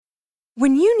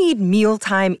When you need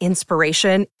mealtime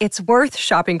inspiration, it's worth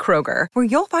shopping Kroger, where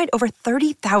you'll find over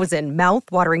 30,000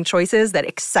 mouth-watering choices that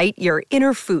excite your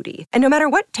inner foodie. And no matter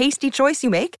what tasty choice you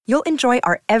make, you'll enjoy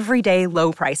our everyday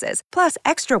low prices, plus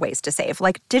extra ways to save,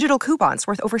 like digital coupons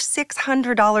worth over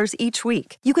 $600 each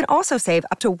week. You can also save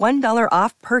up to $1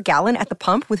 off per gallon at the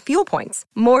pump with fuel points.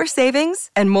 More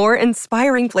savings and more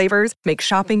inspiring flavors make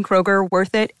shopping Kroger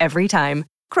worth it every time.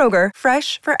 Kroger,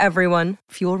 fresh for everyone.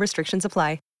 Fuel restrictions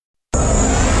apply.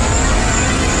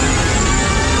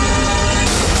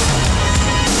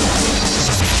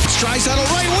 Draisaitl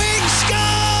right wing scores!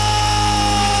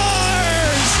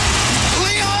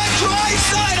 Leon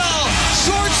Draisaitl,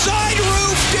 short side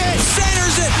roofed it,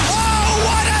 centers it. Oh,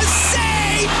 what a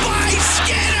save by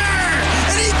Skinner!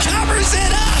 And he covers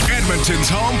it up. Edmonton's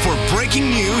home for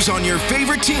breaking news on your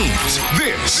favorite teams.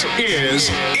 This is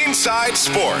Inside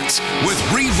Sports with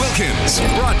Reed Wilkins.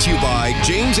 Brought to you by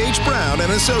James H. Brown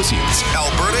and Associates,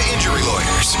 Alberta Injury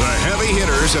Lawyers, the heavy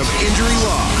hitters of injury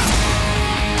law.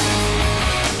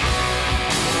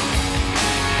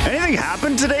 Anything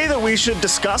happened today that we should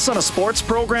discuss on a sports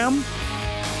program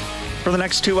for the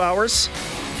next 2 hours?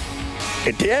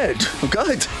 It did.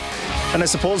 Good. And I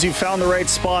suppose you found the right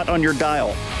spot on your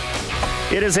dial.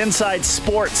 It is Inside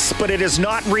Sports, but it is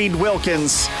not Reed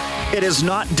Wilkins. It is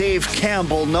not Dave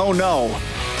Campbell. No.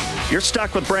 You're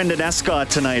stuck with Brendan Escott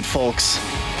tonight, folks.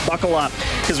 Buckle up,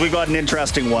 because we've got an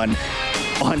interesting one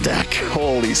on deck.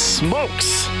 Holy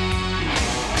smokes.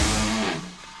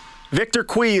 Victor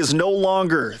Cui is no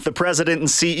longer the president and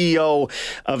CEO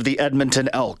of the Edmonton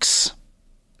Elks.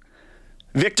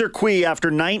 Victor Cui, after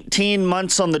 19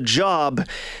 months on the job,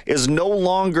 is no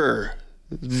longer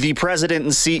the president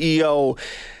and CEO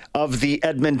of the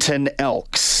Edmonton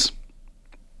Elks.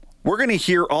 We're going to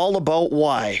hear all about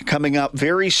why coming up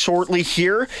very shortly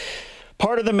here.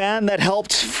 Part of the man that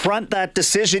helped front that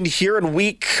decision here in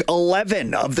week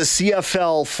 11 of the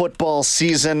CFL football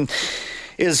season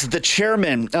is the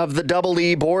chairman of the Double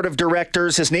E Board of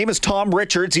Directors. His name is Tom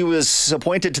Richards. He was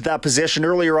appointed to that position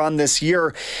earlier on this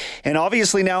year and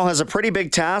obviously now has a pretty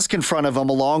big task in front of him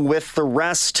along with the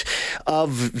rest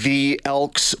of the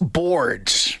Elks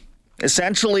board.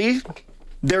 Essentially,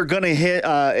 they're going to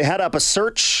head up a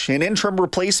search, an interim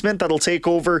replacement that'll take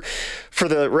over for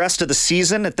the rest of the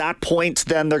season. At that point,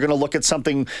 then they're going to look at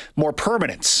something more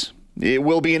permanent. It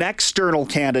will be an external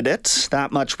candidate.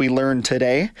 That much we learned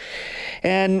today.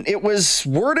 And it was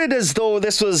worded as though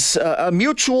this was a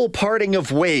mutual parting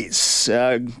of ways.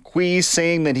 Cui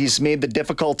saying that he's made the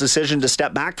difficult decision to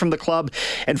step back from the club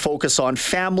and focus on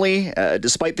family.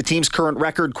 Despite the team's current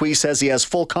record, Cui says he has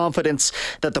full confidence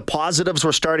that the positives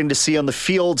we're starting to see on the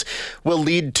field will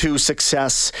lead to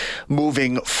success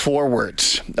moving forward.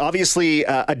 Obviously,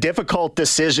 a difficult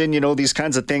decision. You know, these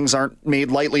kinds of things aren't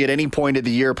made lightly at any point of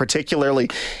the year, particularly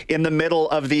in the middle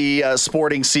of the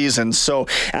sporting season. So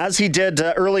as he did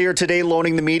earlier today,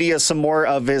 loaning the media some more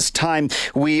of his time,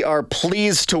 we are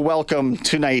pleased to welcome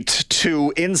tonight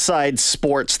to Inside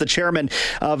Sports, the chairman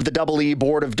of the Double E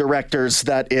Board of Directors,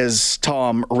 that is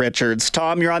Tom Richards.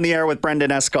 Tom, you're on the air with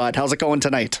Brendan Escott. How's it going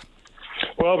tonight?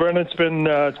 Well, Brendan, it's been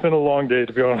a long day,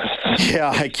 to be honest. Yeah,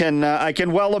 I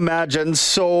can well imagine.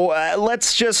 So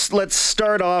let's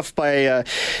start off by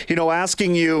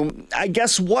asking you, I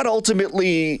guess, what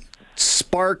ultimately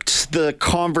sparked the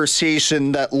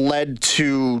conversation that led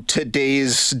to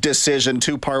today's decision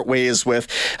to part ways with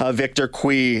Victor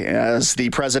Cui as the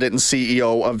president and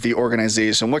CEO of the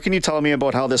organization. What can you tell me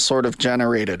about how this sort of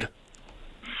generated?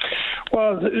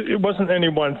 Well, it wasn't any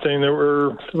one thing. There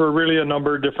were really a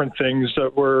number of different things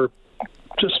that were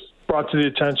just brought to the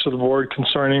attention of the board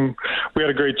concerning. We had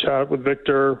a great chat with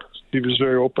Victor. He was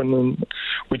very open, and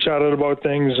we chatted about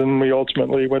things, and we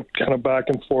ultimately went kind of back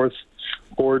and forth,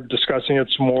 board discussing it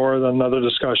some more, then another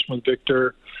discussion with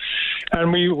Victor.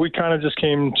 And we kind of just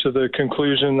came to the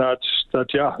conclusion that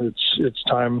it's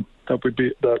time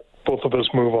that both of us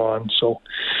move on. So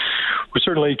we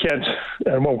certainly can't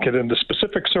and won't get into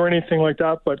specifics or anything like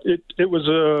that, but it was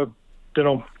a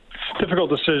difficult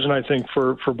decision, I think,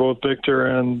 for both Victor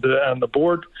and the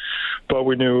board, but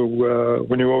we knew what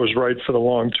was right for the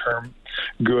long term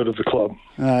good of the club.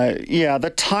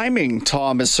 The timing,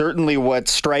 Tom, is certainly what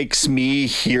strikes me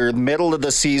here. Middle of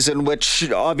the season,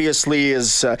 which obviously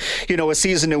is, a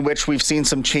season in which we've seen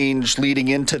some change leading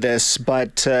into this.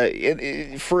 But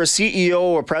for a CEO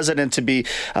or president to be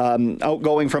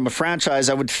outgoing from a franchise,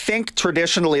 I would think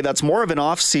traditionally that's more of an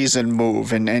off-season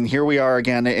move. And here we are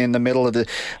again in the middle of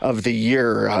the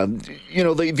year.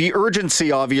 The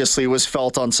urgency obviously was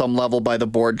felt on some level by the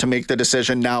board to make the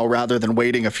decision now rather than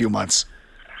waiting a few months.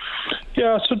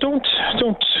 Yeah, so don't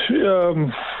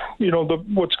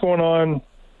what's going on.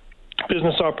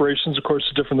 Business operations, of course,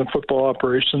 is different than football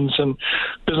operations, and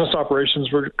business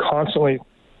operations were constantly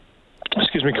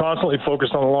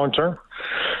focused on the long term,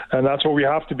 and that's what we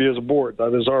have to be as a board.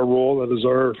 That is our role. That is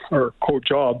our quote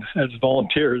job as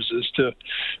volunteers is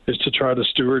to try to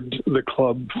steward the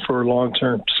club for long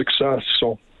term success.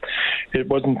 So it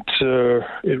wasn't.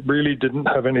 It really didn't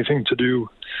have anything to do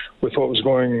with what was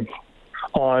going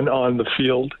on the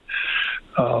field.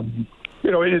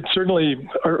 It certainly,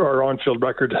 our on-field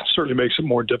record certainly makes it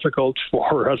more difficult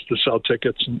for us to sell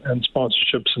tickets and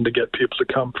sponsorships and to get people to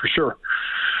come, for sure.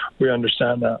 We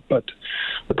understand that. But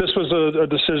this was a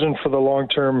decision for the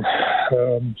long-term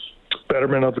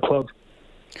betterment of the club.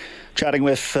 Chatting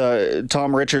with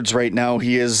Tom Richards right now.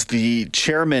 He is the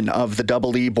chairman of the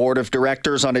Double E Board of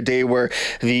Directors on a day where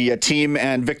the team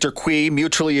and Victor Cui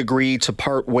mutually agreed to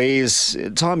part ways.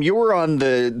 Tom, you were on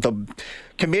the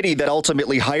committee that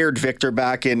ultimately hired Victor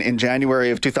back in January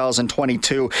of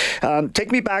 2022.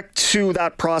 Take me back to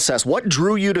that process. What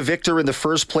drew you to Victor in the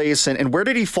first place, and where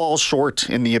did he fall short,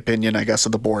 in the opinion, I guess,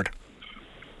 of the board?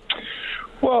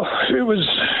 Well,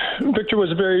 Victor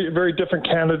was a very, very different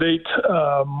candidate.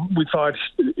 We thought,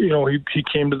 he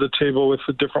came to the table with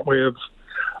a different way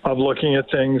of looking at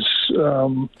things.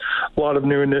 A lot of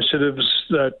new initiatives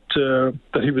that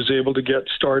he was able to get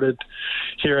started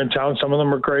here in town. Some of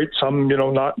them are great, some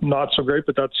not so great,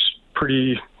 but that's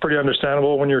pretty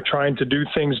understandable when you're trying to do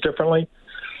things differently.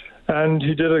 And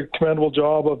he did a commendable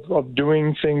job of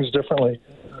doing things differently.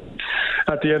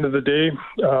 At the end of the day,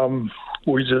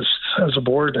 we just, as a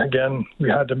board, again, we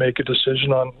had to make a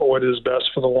decision on what is best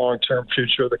for the long-term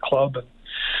future of the club,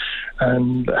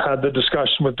 and had the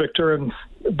discussion with Victor, and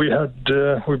we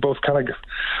both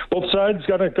sides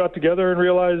got together and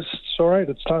realized, it's all right,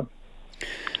 it's time.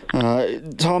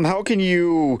 Tom, how can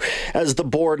you, as the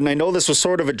board, and I know this was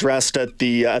sort of addressed at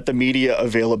the media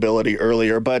availability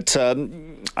earlier, but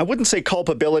I wouldn't say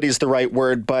culpability is the right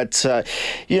word, but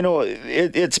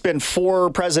it's been 4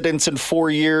 presidents in 4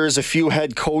 years, a few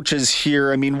head coaches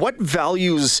here. I mean, what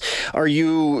values are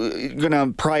you going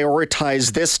to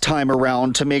prioritize this time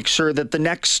around to make sure that the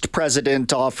next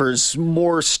president offers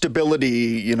more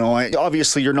stability?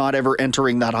 Obviously you're not ever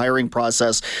entering that hiring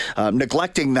process,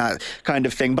 neglecting that kind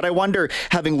of thing. But I wonder,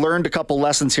 having learned a couple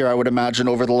lessons here, I would imagine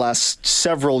over the last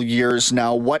several years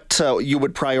now, what you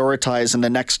would prioritize in the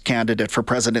next candidate for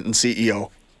president and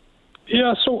CEO.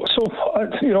 Yeah, so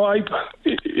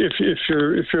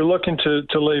if you're looking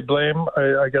to lay blame,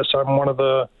 I guess I'm one of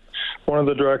the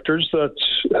directors that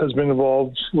has been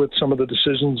involved with some of the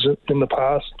decisions in the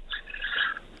past.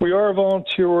 We are a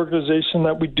volunteer organization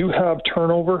that we do have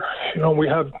turnover. We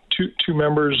have two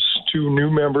new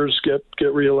members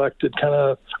get reelected,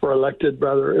 or elected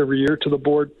rather, every year to the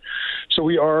board. So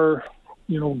we are,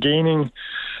 gaining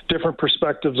different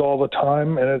perspectives all the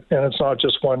time, and it's not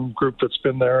just one group that's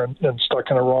been there and stuck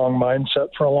in a wrong mindset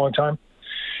for a long time.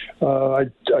 I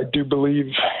do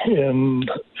believe in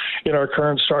our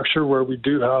current structure where we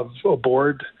do have a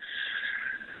board,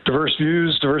 diverse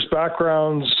views, diverse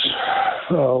backgrounds,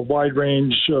 wide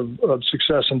range of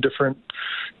success in different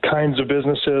kinds of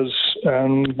businesses,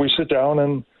 and we sit down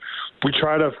and we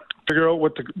try to figure out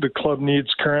what the club needs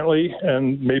currently,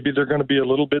 and maybe they're going to be a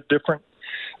little bit different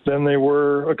than they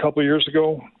were a couple of years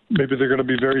ago. Maybe they're going to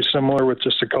be very similar with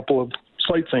just a couple of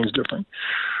slight things different.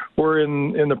 We're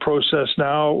in the process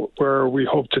now where we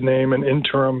hope to name an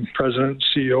interim president and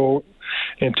CEO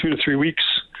in 2 to 3 weeks.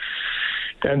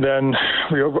 And then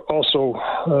we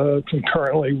also,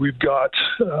 concurrently, we've got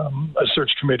a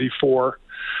search committee for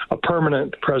a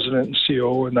permanent president and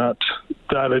CEO, and that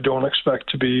I don't expect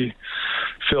to be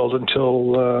filled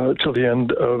until the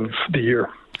end of the year.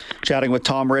 Chatting with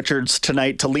Tom Richards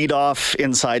tonight to lead off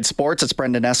Inside Sports. It's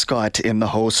Brendan Escott in the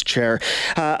host chair.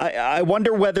 I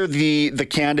wonder whether the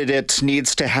candidate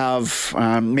needs to have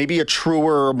maybe a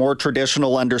truer, more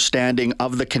traditional understanding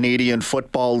of the Canadian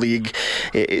Football League.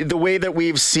 The way that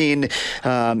we've seen,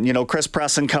 Chris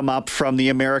Presson come up from the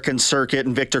American circuit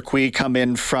and Victor Cui come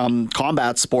in from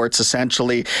combat sports,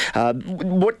 essentially.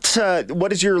 What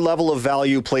is your level of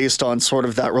value placed on sort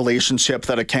of that relationship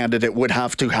that a candidate would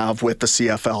have to have with the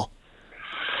CFL?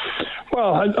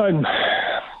 Well, I'm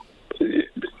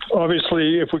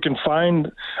obviously, if we can find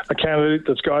a candidate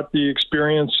that's got the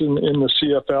experience in the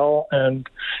CFL and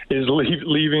is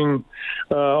leaving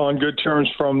on good terms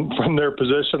from their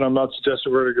position, I'm not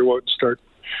suggesting we're going to go out and start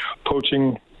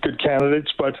poaching good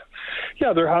candidates, but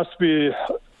yeah, there has to be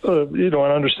an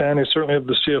understanding certainly of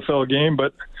the CFL game,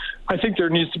 but I think there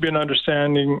needs to be an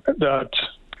understanding that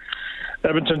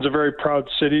Edmonton's a very proud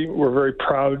city. We're very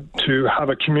proud to have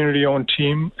a community-owned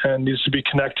team and needs to be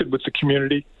connected with the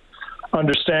community.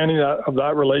 understanding of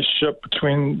that relationship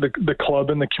between the club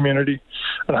and the community,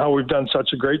 and how we've done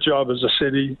such a great job as a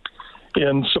city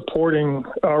in supporting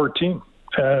our team.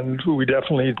 And we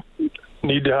definitely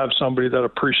need to have somebody that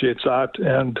appreciates that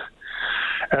and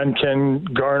can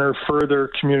garner further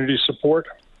community support.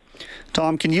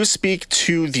 Tom, can you speak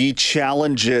to the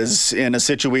challenges in a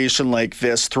situation like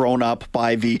this thrown up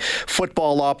by the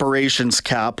football operations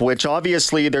cap, which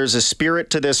obviously there's a spirit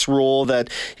to this rule that,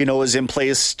 is in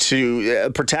place to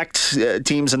protect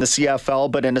teams in the CFL,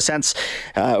 but in a sense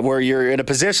where you're in a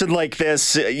position like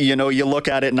this, you look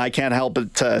at it and I can't help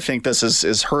but think this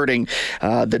is hurting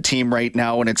the team right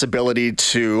now and its ability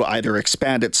to either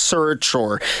expand its search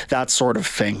or that sort of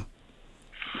thing.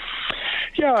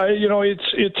 Yeah,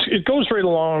 it goes right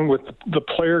along with the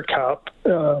player cap,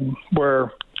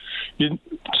 where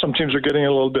some teams are getting a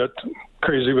little bit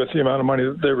crazy with the amount of money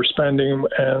that they were spending,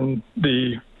 and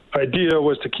the idea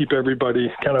was to keep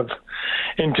everybody kind of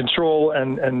in control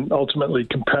and ultimately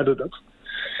competitive.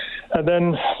 And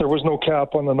then there was no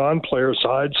cap on the non-player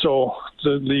side, so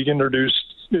the league introduced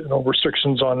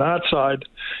restrictions on that side.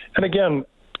 And again,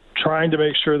 trying to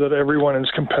make sure that everyone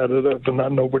is competitive and that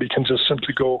nobody can just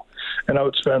simply go and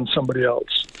outspend somebody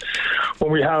else. When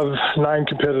we have 9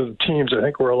 competitive teams, I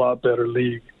think we're a lot better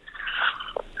league.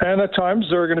 And at times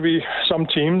there are going to be some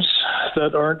teams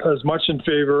that aren't as much in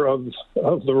favor of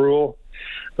the rule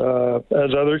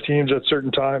as other teams at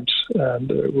certain times.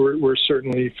 And we're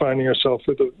certainly finding ourselves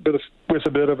with a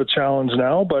bit of a challenge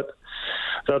now, but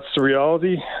that's the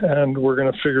reality, and we're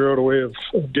going to figure out a way of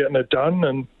getting it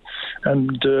done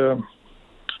and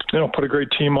put a great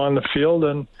team on the field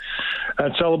and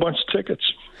sell a bunch of tickets.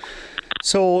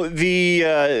 So the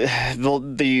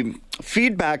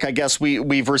feedback, I guess,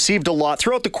 we've received a lot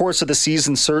throughout the course of the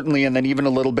season, certainly, and then even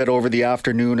a little bit over the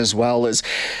afternoon as well, is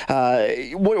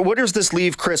what does this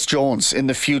leave Chris Jones in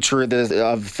the future of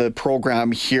the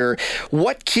program here?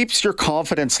 What keeps your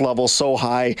confidence level so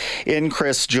high in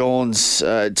Chris Jones,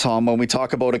 Tom, when we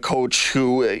talk about a coach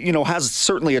who, has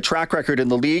certainly a track record in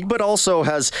the league, but also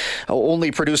has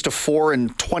only produced a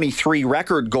 4-23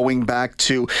 record going back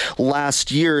to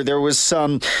last year? There was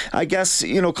some, I guess,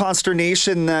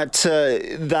 consternation that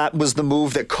that was the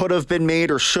move that could have been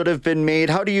made or should have been made.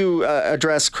 How do you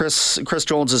address Chris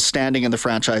Jones's standing in the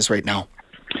franchise right now?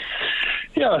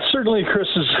 Yeah, certainly Chris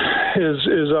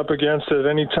is up against it.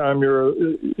 Anytime you're,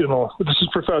 this is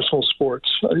professional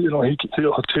sports.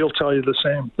 He'll tell you the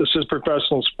same. This is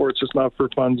professional sports. It's not for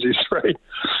funsies, right?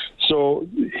 So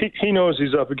he knows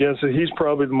he's up against it. He's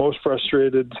probably the most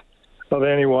frustrated of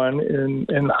anyone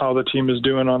in how the team is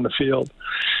doing on the field.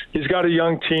 He's got a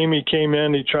young team. He came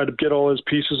in, he tried to get all his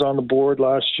pieces on the board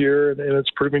last year, and it's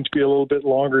proving to be a little bit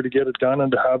longer to get it done and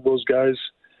to have those guys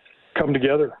come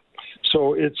together.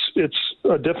 So it's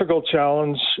a difficult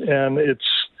challenge, and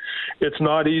it's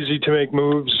not easy to make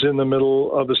moves in the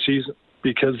middle of the season,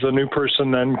 because the new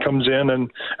person then comes in and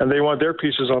they want their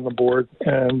pieces on the board,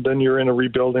 and then you're in a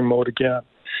rebuilding mode again.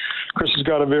 Chris has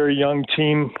got a very young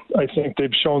team. I think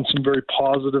they've shown some very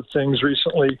positive things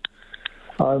recently.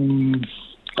 I'm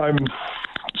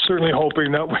certainly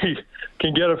hoping that we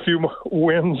can get a few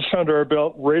wins under our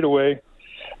belt right away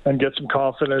and get some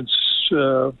confidence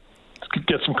on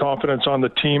the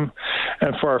team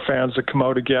and for our fans to come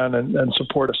out again and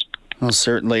support us. Well,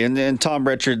 certainly. And Tom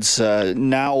Richards,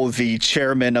 now the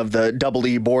chairman of the Double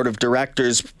E Board of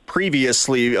Directors,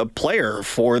 previously a player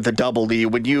for the Double E.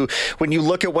 When you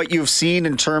look at what you've seen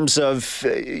in terms of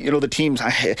the teams,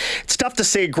 it's tough to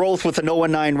say growth with an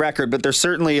 0-9 record, but they're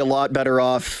certainly a lot better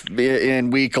off in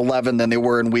Week 11 than they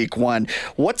were in Week 1.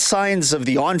 What signs of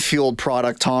the on-field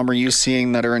product, Tom, are you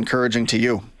seeing that are encouraging to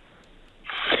you?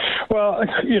 Well,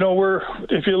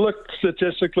 if you look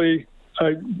statistically,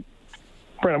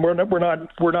 Brandon,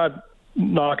 we're not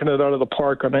knocking it out of the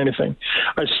park on anything.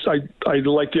 I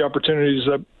like the opportunities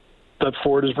that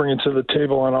Ford is bringing to the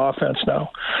table on offense now.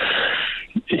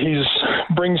 He's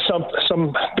brings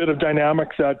some bit of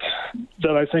dynamic that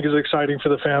I think is exciting for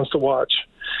the fans to watch.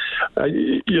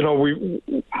 We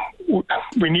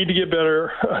need to get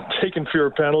better at taking fewer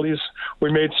penalties.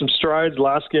 We made some strides.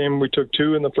 Last game we took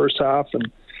 2 in the first half,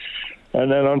 and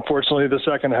then unfortunately the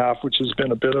second half, which has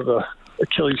been a bit of a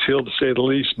Achilles heel to say the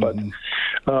least. But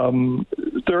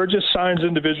there are just signs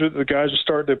individually that the guys are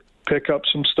starting to pick up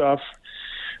some stuff.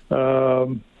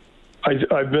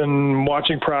 I've been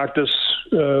watching practice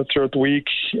throughout the week,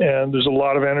 and there's a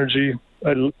lot of energy.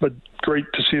 But great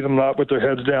to see them not with their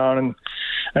heads down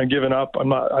and giving up.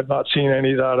 I've not seen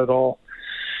any of that at all.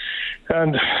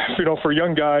 And for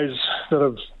young guys that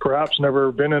have perhaps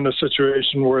never been in a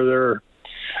situation where they're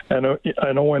and an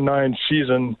 0-9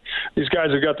 season, these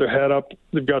guys have got their head up.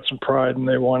 They've got some pride, and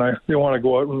they want to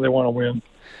go out and they want to win.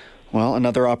 Well,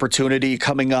 another opportunity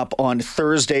coming up on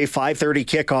Thursday, 5:30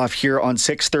 kickoff here on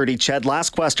 6:30. Ched,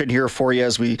 last question here for you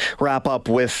as we wrap up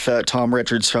with Tom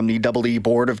Richards from the EE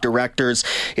Board of Directors.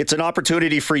 It's an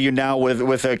opportunity for you now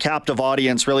with a captive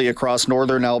audience really across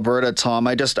northern Alberta, Tom.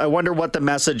 I wonder what the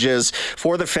message is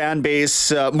for the fan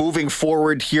base moving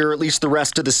forward here, at least the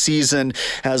rest of the season,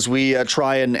 as we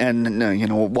try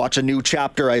and watch a new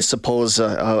chapter, I suppose,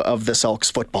 of this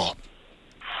Elks football.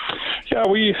 Yeah,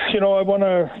 I want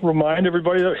to remind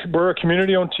everybody that we're a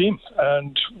community-owned team,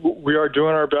 and we are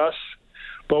doing our best,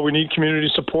 but we need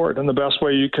community support, and the best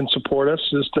way you can support us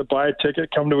is to buy a ticket,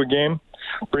 come to a game,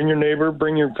 bring your neighbor,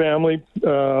 bring your family,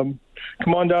 come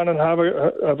on down and have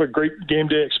a great game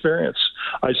day experience.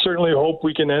 I certainly hope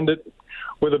we can end it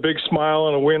with a big smile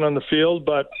and a win on the field,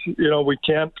 but we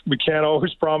can't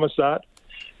always promise that.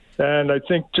 And I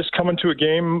think just coming to a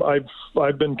game,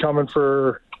 I've been coming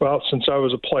since I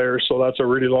was a player, so that's a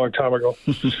really long time ago.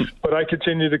 But I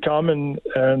continue to come and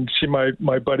see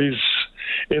my buddies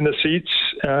in the seats,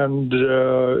 and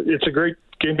it's a great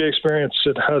game day experience.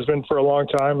 It has been for a long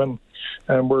time, and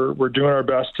we're doing our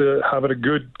best to have it a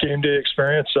good game day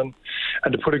experience and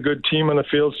to put a good team on the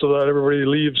field so that everybody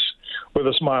leaves with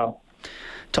a smile.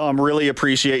 Tom, really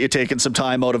appreciate you taking some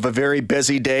time out of a very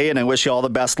busy day, and I wish you all the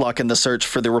best luck in the search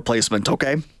for the replacement,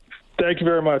 okay? Thank you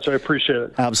very much. I appreciate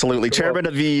it. Absolutely. Chairman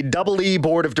of the EE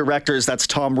Board of Directors, that's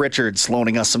Tom Richards,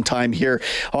 loaning us some time here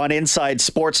on Inside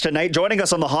Sports tonight. Joining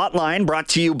us on the hotline, brought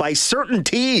to you by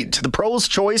Certainteed, the pros'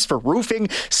 choice for roofing,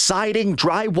 siding,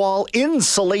 drywall,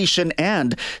 insulation,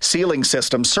 and ceiling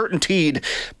systems. Certainteed,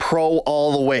 pro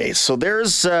all the way. So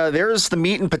there's the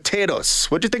meat and potatoes.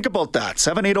 What'd you think about that?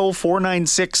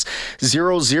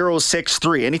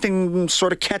 780-496-0063. Anything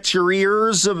sort of catch your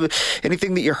ears of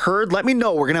anything that you heard? Let me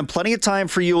know. We're going to have plenty of time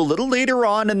for you a little later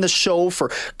on in the show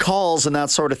for calls and that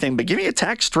sort of thing. But give me a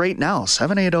text right now,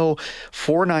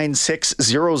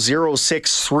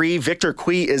 780-496-0063. Victor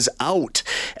Cui is out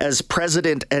as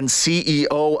president and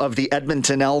CEO of the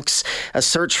Edmonton Elks. A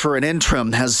search for an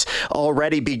interim has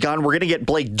already begun. We're going to get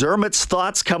Blake Dermott's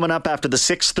thoughts coming up after the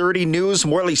 6:30 news.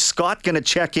 Morley Scott going to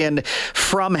check in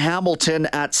from Hamilton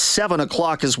at 7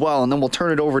 o'clock as well. And then we'll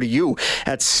turn it over to you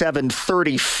at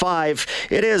 7:35.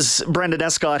 It is Brendan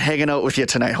Escott hanging out with you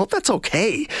tonight. Hope that's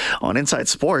okay on Inside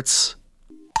Sports.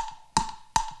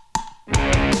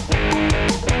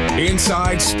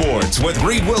 Inside Sports with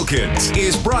Reed Wilkins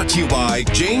is brought to you by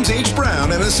James H.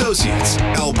 Brown and Associates,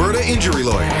 Alberta Injury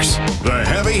Lawyers, the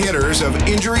heavy hitters of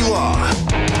injury law.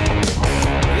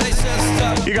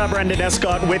 You got Brendan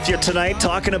Escott with you tonight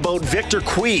talking about Victor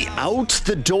Cui out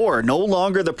the door. No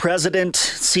longer the president,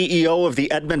 CEO of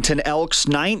the Edmonton Elks.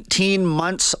 19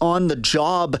 months on the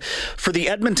job for the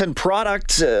Edmonton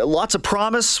product. Lots of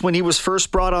promise when he was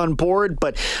first brought on board,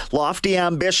 but lofty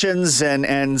ambitions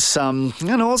and some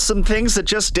things that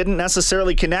just didn't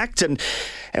necessarily connect. And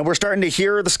we're starting to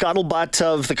hear the scuttlebutt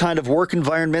of the kind of work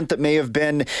environment that may have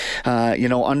been,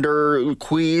 under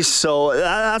Cui. So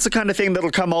that's the kind of thing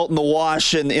that'll come out in the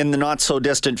wash in the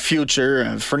not-so-distant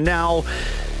future. For now,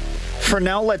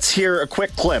 let's hear a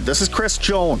quick clip. This is Chris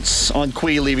Jones on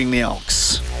Cui leaving the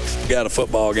Elks. Got a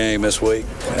football game this week,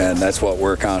 and that's what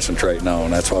we're concentrating on.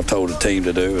 That's what I've told the team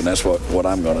to do, and that's what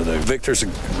I'm going to do. Victor's a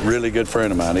really good friend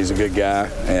of mine. He's a good guy,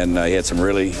 and he had some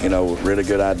really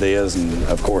good ideas, and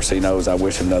of course he knows I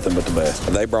wish him nothing but the best.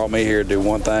 They brought me here to do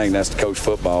one thing, that's to coach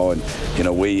football, and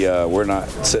we're not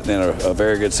sitting in a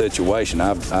very good situation.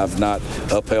 I've not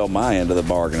upheld my end of the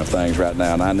bargain of things right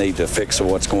now, and I need to fix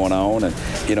what's going on. And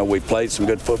we played some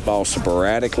good football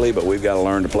sporadically, but we've got to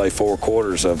learn to play 4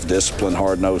 quarters of disciplined,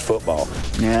 hard-nosed football.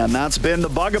 Yeah, and that's been the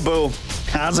bugaboo,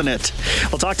 hasn't it?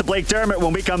 We'll talk to Blake Dermott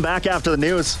when we come back after the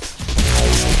news.